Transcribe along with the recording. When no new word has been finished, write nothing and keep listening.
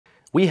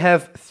We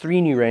have 3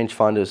 new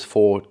rangefinders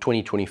for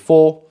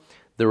 2024.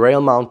 The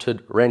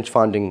rail-mounted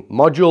rangefinding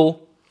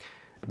module,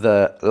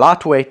 the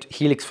lightweight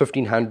Helix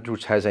 1500,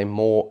 which has a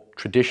more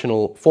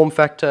traditional form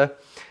factor,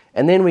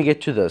 and then we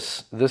get to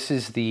this. This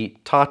is the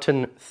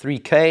Titan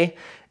 3K,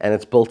 and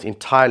it's built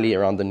entirely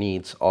around the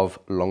needs of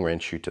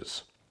long-range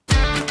shooters.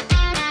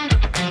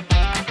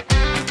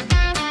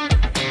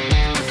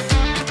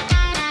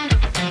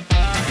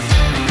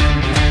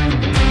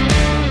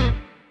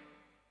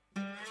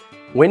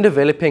 When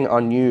developing our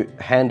new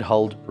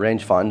handheld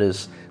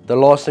rangefinders, the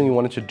last thing we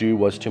wanted to do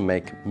was to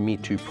make me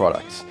too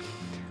products.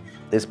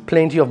 There's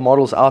plenty of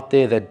models out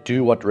there that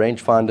do what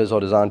rangefinders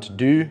are designed to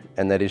do,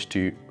 and that is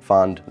to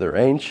find the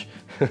range.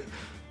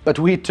 But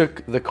we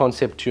took the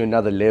concept to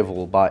another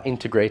level by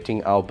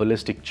integrating our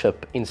ballistic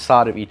chip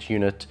inside of each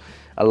unit,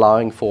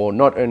 allowing for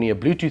not only a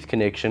Bluetooth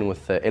connection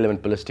with the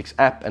Element Ballistics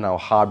app and our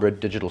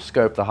hybrid digital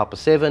scope, the Hyper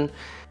 7,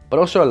 but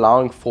also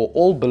allowing for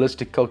all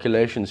ballistic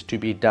calculations to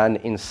be done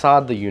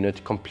inside the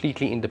unit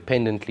completely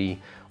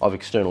independently of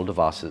external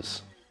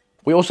devices.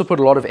 We also put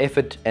a lot of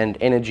effort and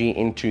energy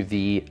into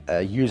the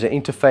user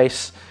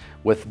interface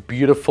with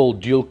beautiful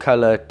dual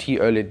color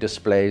TOLED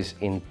displays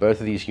in both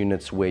of these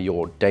units where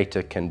your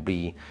data can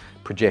be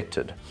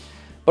projected.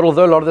 But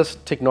although a lot of this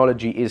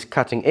technology is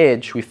cutting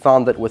edge, we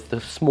found that with the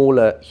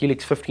smaller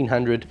Helix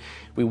 1500,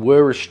 we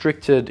were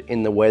restricted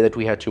in the way that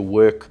we had to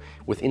work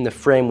within the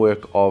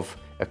framework of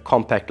a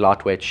compact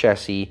lightweight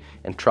chassis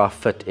and try to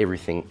fit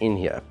everything in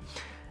here.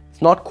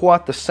 Not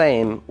quite the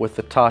same with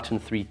the Titan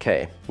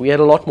 3K. We had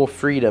a lot more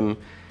freedom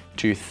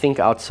to think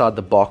outside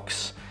the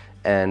box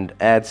and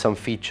add some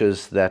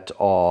features that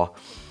are,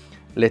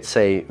 let's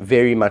say,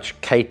 very much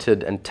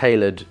catered and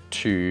tailored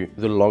to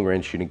the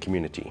long-range shooting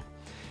community.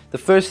 The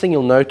first thing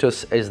you'll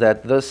notice is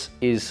that this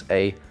is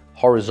a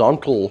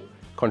horizontal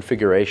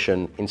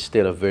configuration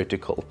instead of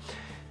vertical.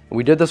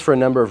 We did this for a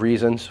number of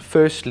reasons.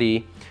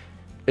 Firstly,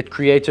 it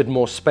created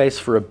more space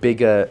for a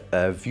bigger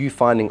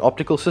viewfinding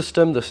optical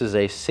system. This is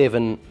a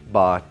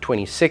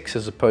 7x26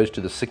 as opposed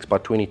to the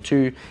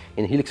 6x22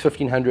 in Helix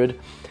 1500.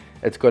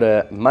 It's got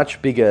a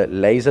much bigger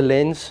laser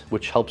lens,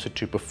 which helps it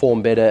to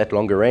perform better at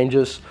longer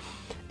ranges.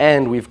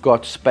 And we've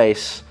got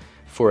space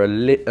for a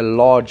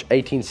large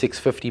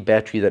 18650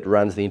 battery that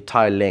runs the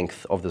entire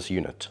length of this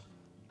unit.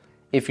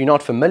 If you're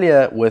not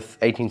familiar with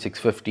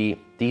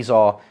 18650, these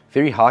are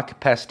very high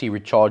capacity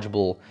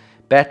rechargeable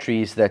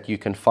batteries that you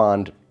can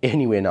find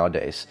anywhere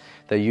nowadays.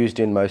 They're used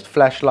in most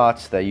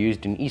flashlights, they're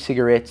used in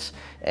e-cigarettes,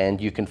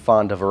 and you can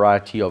find a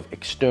variety of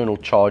external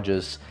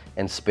chargers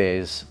and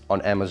spares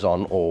on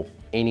Amazon or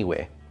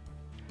anywhere.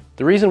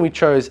 The reason we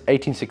chose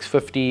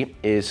 18650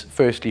 is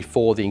firstly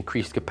for the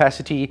increased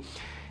capacity.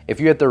 If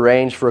you're at the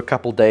range for a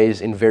couple days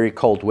in very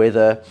cold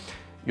weather,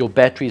 your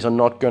batteries are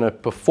not going to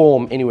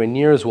perform anywhere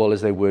near as well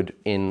as they would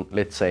in,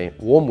 let's say,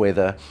 warm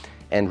weather,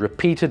 and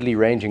repeatedly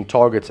ranging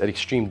targets at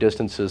extreme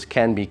distances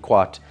can be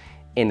quite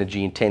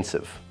energy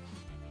intensive.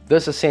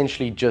 This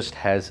essentially just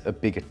has a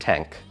bigger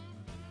tank.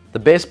 The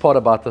best part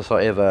about this,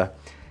 however,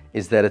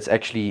 is that it's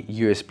actually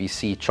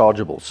USB-C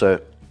chargeable. So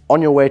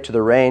on your way to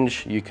the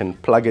range, you can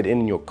plug it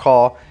in your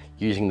car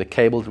using the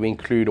cables we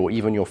include, or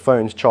even your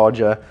phone's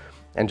charger,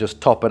 and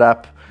just top it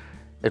up.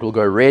 It will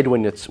go red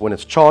when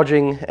it's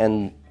charging,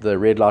 and the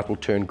red light will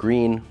turn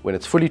green when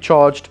it's fully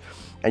charged,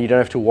 and you don't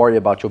have to worry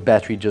about your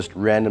battery just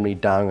randomly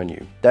dying on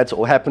you. That's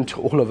all happened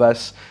to all of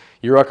us.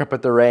 You rock up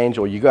at the range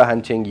or you go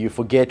hunting, you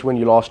forget when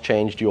you last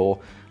changed your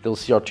little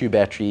CR2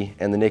 battery,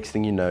 and the next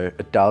thing you know,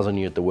 it dies on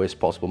you at the worst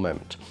possible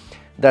moment.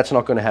 That's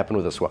not going to happen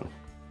with this one.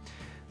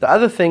 The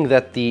other thing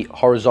that the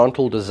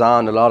horizontal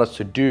design allowed us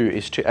to do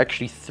is to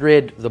actually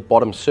thread the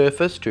bottom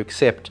surface to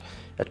accept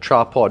a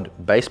tripod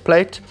base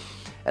plate.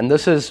 And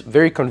this is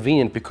very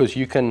convenient because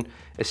you can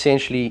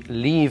essentially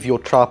leave your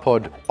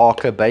tripod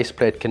Arca base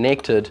plate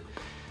connected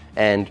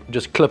and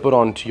just clip it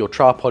onto your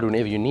tripod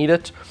whenever you need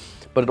it.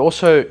 But it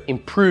also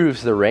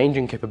improves the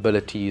ranging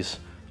capabilities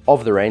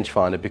of the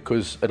rangefinder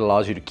because it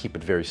allows you to keep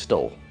it very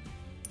still.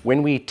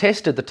 When we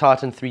tested the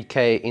Titan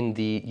 3K in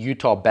the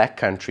Utah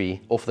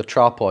backcountry off the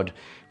tripod,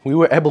 we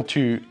were able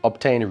to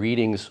obtain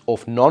readings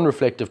off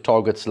non-reflective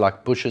targets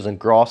like bushes and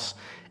grass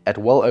at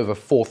well over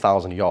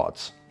 4,000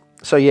 yards.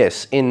 So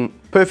yes, in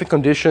perfect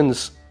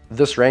conditions,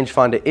 this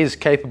rangefinder is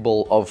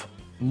capable of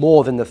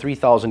more than the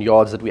 3,000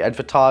 yards that we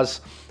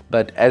advertise,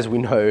 but as we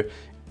know,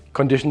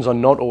 conditions are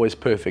not always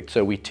perfect,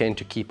 so we tend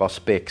to keep our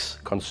specs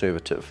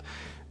conservative.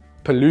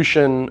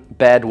 Pollution,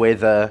 bad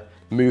weather,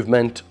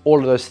 movement, all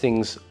of those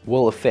things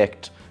will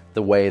affect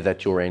the way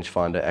that your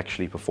rangefinder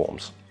actually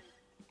performs.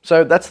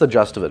 So that's the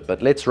gist of it,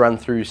 but let's run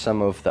through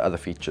some of the other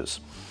features.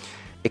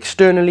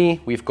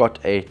 Externally, we've got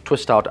a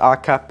twist out eye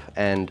cup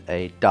and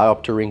a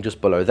diopter ring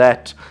just below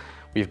that.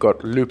 We've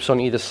got loops on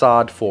either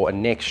side for a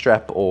neck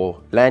strap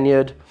or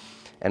lanyard,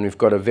 and we've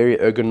got a very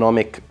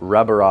ergonomic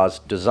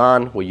rubberized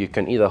design where you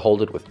can either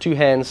hold it with two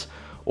hands,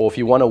 or if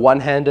you want to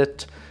one-hand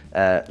it,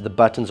 the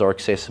buttons are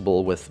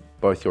accessible with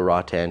both your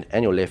right hand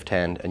and your left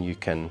hand, and you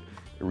can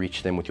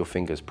reach them with your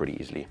fingers pretty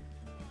easily.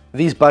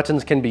 These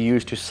buttons can be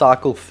used to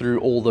cycle through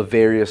all the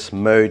various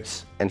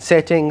modes and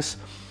settings.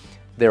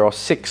 There are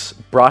 6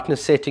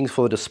 brightness settings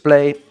for the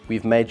display.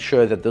 We've made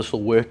sure that this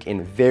will work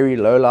in very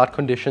low light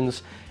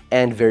conditions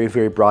and very,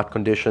 very bright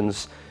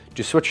conditions.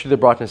 To switch to the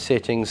brightness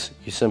settings,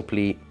 you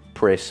simply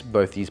press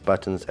both these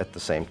buttons at the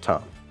same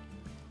time.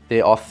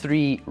 There are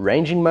 3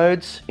 ranging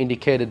modes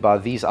indicated by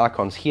these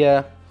icons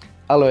here.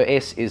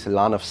 LOS is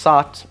line of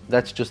sight.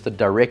 That's just the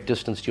direct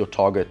distance to your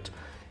target.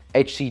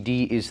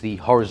 HCD is the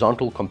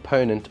horizontal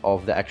component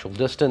of the actual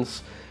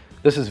distance.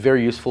 This is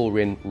very useful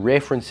when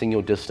referencing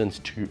your distance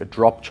to a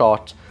drop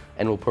chart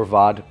and will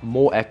provide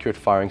more accurate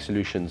firing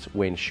solutions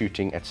when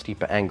shooting at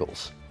steeper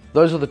angles.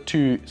 Those are the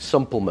 2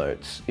 simple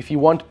modes. If you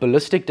want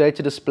ballistic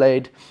data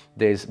displayed,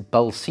 there's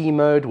BAL-C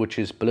mode, which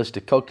is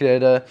ballistic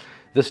calculator.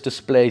 This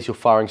displays your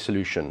firing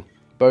solution,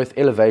 both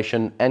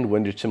elevation and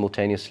windage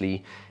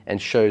simultaneously, and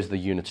shows the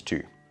units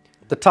too.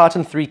 The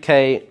Titan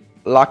 3K,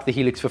 like the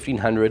Helix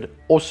 1500,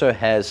 also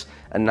has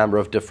a number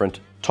of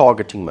different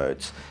targeting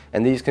modes,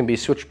 and these can be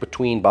switched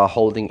between by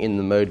holding in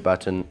the mode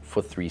button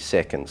for 3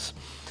 seconds.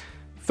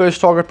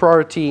 First target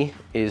priority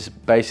is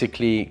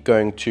basically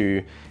going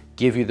to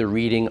give you the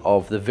reading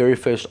of the very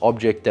first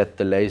object that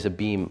the laser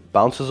beam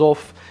bounces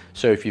off.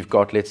 So if you've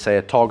got, let's say,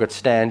 a target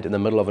stand in the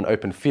middle of an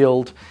open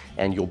field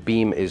and your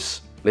beam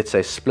is, let's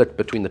say, split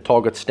between the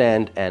target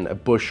stand and a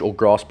bush or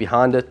grass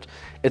behind it,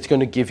 it's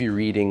going to give you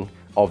reading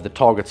of the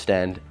target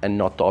stand and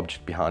not the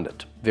object behind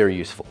it. Very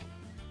useful.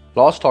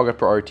 Last target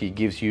priority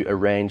gives you a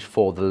range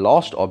for the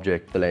last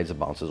object the laser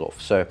bounces off.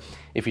 So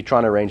if you're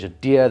trying to range a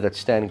deer that's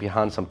standing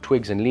behind some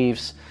twigs and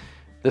leaves,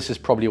 this is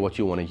probably what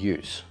you want to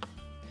use.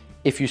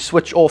 If you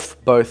switch off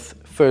both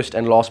first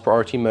and last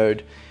priority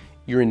mode,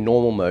 you're in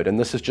normal mode, and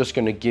this is just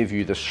going to give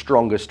you the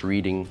strongest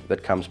reading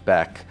that comes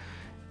back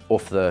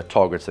off the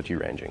targets that you're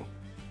ranging.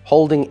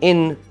 Holding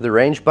in the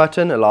range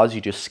button allows you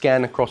to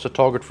scan across a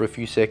target for a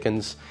few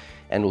seconds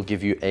and will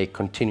give you a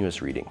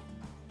continuous reading.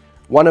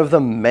 One of the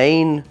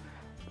main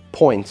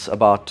points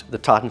about the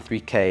Titan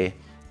 3K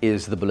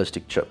is the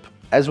ballistic chip.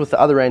 As with the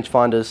other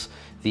rangefinders,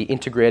 the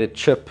integrated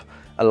chip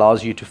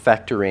allows you to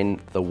factor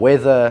in the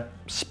weather,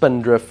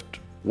 spin drift,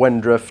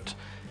 wind drift,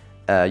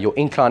 your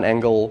incline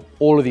angle,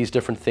 all of these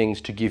different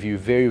things to give you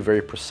very,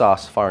 very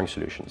precise firing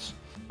solutions.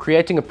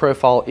 Creating a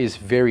profile is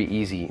very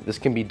easy. This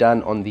can be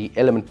done on the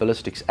Element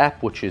Ballistics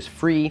app, which is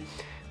free.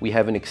 We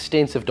have an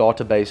extensive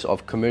database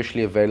of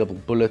commercially available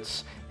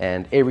bullets,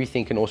 and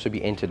everything can also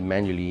be entered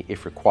manually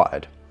if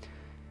required.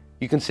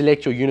 You can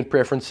select your unit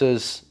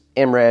preferences,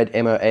 MRAD,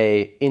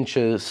 MOA,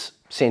 inches,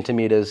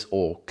 centimeters,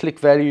 or click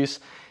values,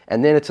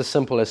 and then it's as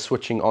simple as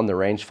switching on the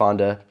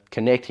rangefinder,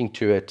 connecting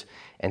to it,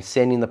 and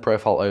sending the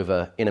profile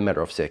over in a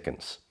matter of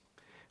seconds.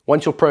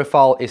 Once your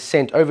profile is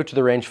sent over to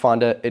the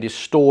rangefinder, it is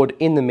stored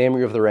in the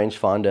memory of the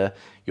rangefinder.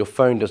 Your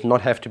phone does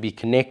not have to be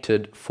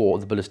connected for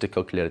the ballistic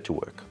calculator to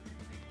work.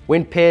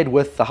 When paired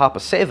with the Hyper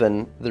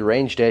 7, the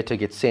range data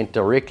gets sent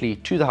directly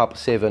to the Hyper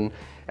 7,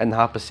 and the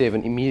Hyper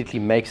 7 immediately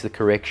makes the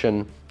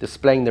correction,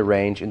 displaying the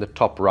range in the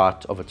top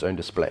right of its own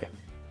display.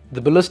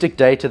 The ballistic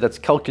data that's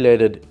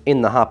calculated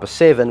in the Hyper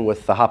 7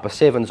 with the Hyper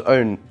 7's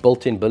own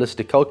built-in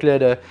ballistic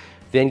calculator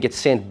then gets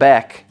sent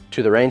back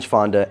to the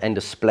rangefinder and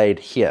displayed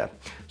here.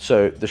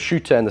 So the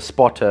shooter and the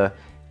spotter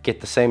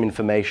get the same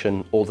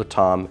information all the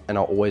time and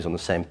are always on the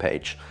same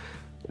page.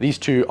 These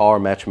two are a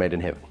match made in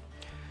heaven.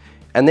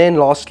 And then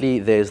lastly,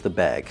 there's the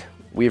bag.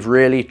 We've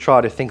really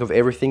tried to think of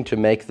everything to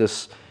make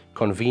this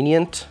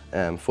convenient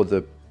for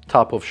the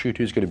type of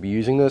shooter who's going to be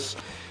using this.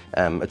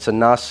 It's a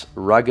nice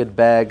rugged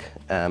bag,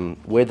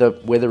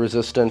 weather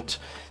resistant,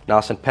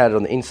 nice and padded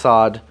on the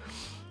inside.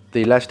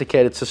 The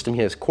elasticated system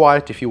here is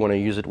quiet if you want to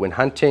use it when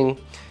hunting.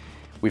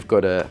 We've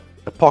got a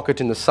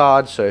pocket in the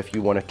side, so if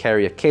you want to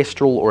carry a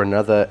Kestrel or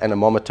another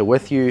anemometer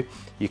with you,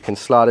 you can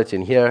slide it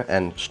in here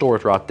and store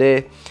it right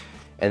there.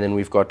 And then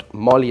we've got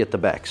Molly at the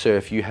back. So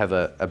if you have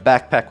a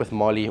backpack with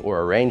Molly or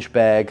a range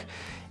bag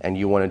and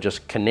you want to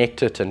just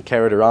connect it and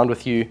carry it around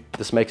with you,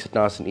 this makes it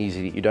nice and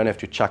easy. You don't have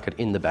to chuck it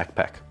in the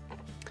backpack.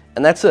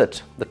 And that's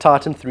it, the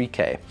Titan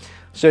 3K.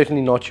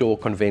 Certainly not your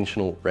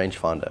conventional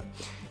rangefinder.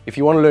 If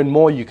you want to learn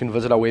more, you can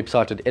visit our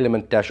website at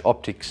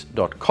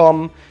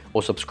element-optics.com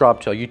or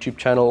subscribe to our YouTube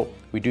channel.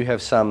 We do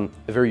have some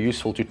very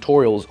useful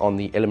tutorials on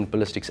the Element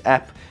Ballistics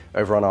app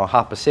over on our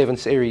Hyper 7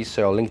 series,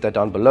 so I'll link that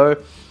down below.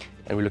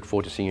 And we look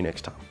forward to seeing you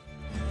next time.